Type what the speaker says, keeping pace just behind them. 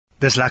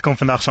Dis lekker om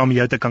vandag saam met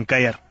jou te kan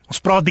kuier.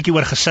 Ons praat bietjie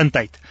oor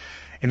gesindheid.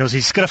 En ons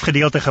die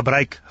skrifgedeelte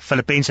gebruik,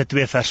 Filippense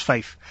 2 vers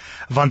 5.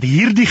 Want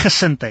hierdie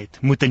gesindheid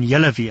moet in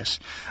julle wees,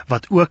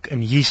 wat ook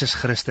in Jesus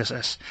Christus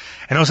is.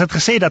 En ons het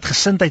gesê dat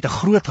gesindheid 'n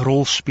groot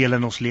rol speel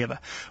in ons lewe,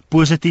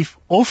 positief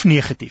of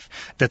negatief.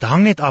 Dit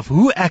hang net af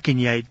hoe ek en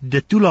jy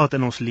dit toelaat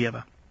in ons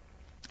lewe.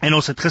 En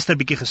ons het gister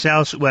bietjie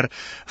gesels oor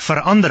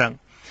verandering.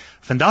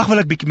 Vandag wil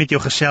ek bietjie met jou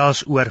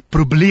gesels oor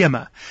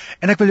probleme.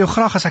 En ek wil jou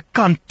graag as ek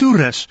kan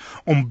toerus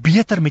om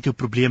beter met jou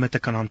probleme te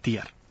kan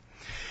hanteer.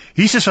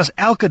 Jesus was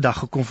elke dag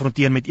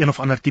gekonfronteer met een of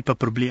ander tipe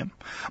probleem.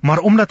 Maar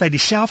omdat hy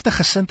dieselfde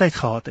gesindheid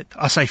gehad het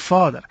as sy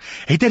Vader,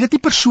 het hy dit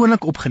nie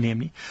persoonlik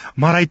opgeneem nie,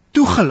 maar hy het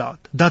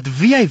toegelaat dat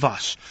wie hy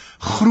was,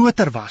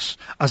 groter was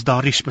as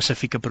daardie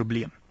spesifieke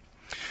probleem.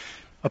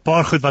 'n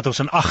Paar goed wat ons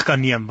in ag kan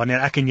neem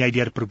wanneer ek en jy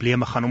deur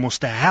probleme gaan om ons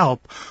te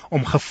help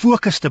om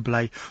gefokus te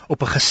bly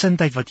op 'n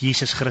gesindheid wat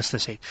Jesus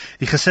Christus het.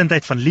 Die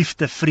gesindheid van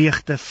liefde,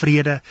 vreugde,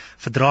 vrede,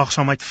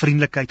 verdraagsaamheid,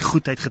 vriendelikheid,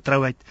 goedheid,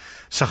 getrouheid,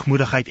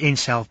 sagmoedigheid en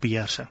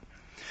selfbeheersing.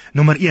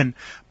 Nommer 1,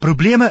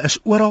 probleme is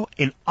oral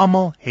en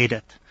almal het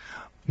dit.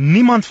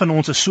 Niemand van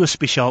ons is so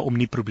spesiaal om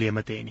nie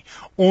probleme te hê nie.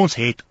 Ons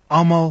het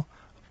almal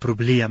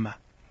probleme.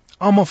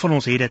 Almal van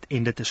ons het dit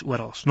en dit is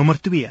oral. Nommer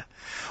 2,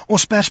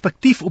 ons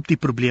perspektief op die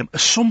probleem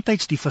is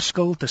soms die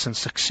verskil tussen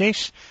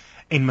sukses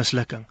en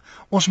mislukking.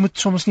 Ons moet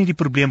soms nie die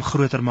probleem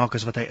groter maak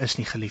as wat hy is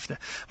nie, geliefde.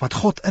 Want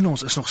God in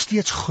ons is nog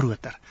steeds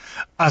groter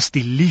as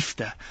die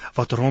liefde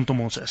wat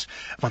rondom ons is.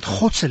 Want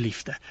God se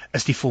liefde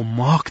is die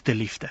volmaakte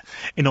liefde.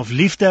 En of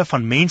liefde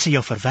van mense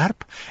jou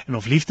verwerp, en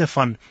of liefde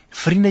van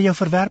vriende jou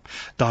verwerp,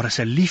 daar is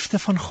 'n liefde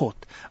van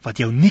God wat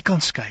jou nie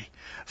kan skei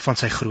van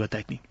sy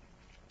grootheid nie.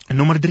 En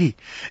nommer 3,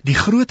 die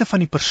grootte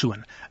van die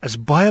persoon is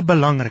baie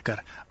belangriker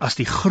as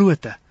die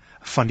grootte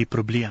van die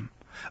probleem.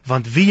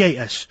 Want wie jy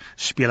is,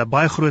 speel 'n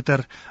baie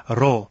groter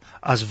rol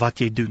as wat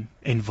jy doen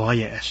en waar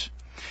jy is.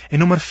 En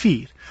nommer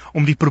 4,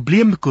 om die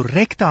probleem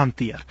korrek te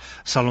hanteer,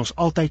 sal ons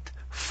altyd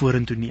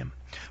vorentoe neem.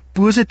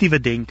 Positiewe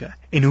denke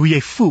en hoe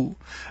jy voel,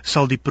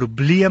 sal die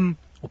probleem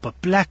op 'n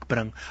plek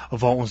bring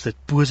waar ons dit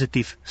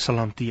positief sal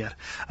hanteer.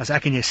 As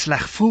ek en jy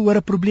sleg voel oor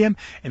 'n probleem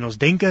en ons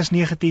denke is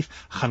negatief,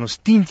 gaan ons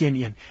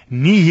 10-1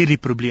 nie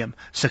hierdie probleem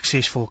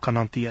suksesvol kan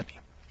hanteer nie.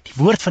 Die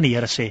woord van die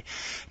Here sê,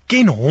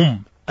 ken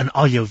hom in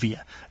al jou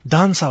weë,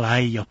 dan sal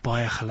hy jou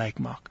paaie gelyk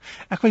maak.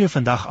 Ek wil jou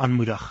vandag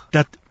aanmoedig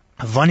dat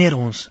wanneer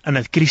ons in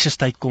 'n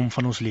krisistyd kom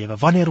van ons lewe,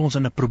 wanneer ons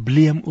in 'n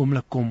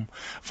probleemoomblik kom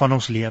van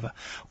ons lewe,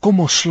 kom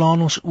ons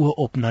slaan ons oë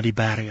op na die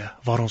berge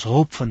waar ons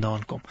hulp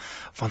vandaan kom,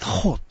 want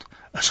God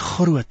is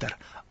groter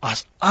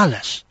as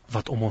alles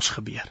wat om ons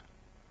gebeur.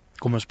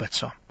 Kom ons bid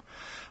saam.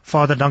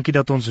 Vader, dankie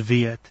dat ons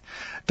weet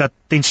dat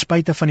ten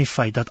spyte van die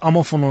feit dat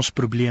almal van ons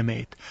probleme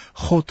het,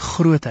 God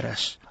groter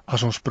is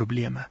as ons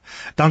probleme.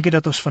 Dankie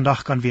dat ons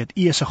vandag kan weet,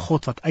 U is 'n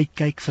God wat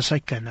uitkyk vir sy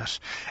kinders.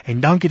 En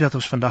dankie dat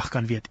ons vandag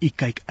kan weet, U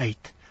kyk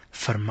uit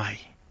vir my.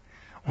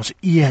 Ons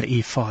eer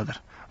U,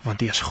 Vader,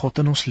 want U is God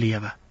in ons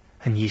lewe.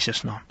 In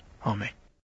Jesus naam. Amen.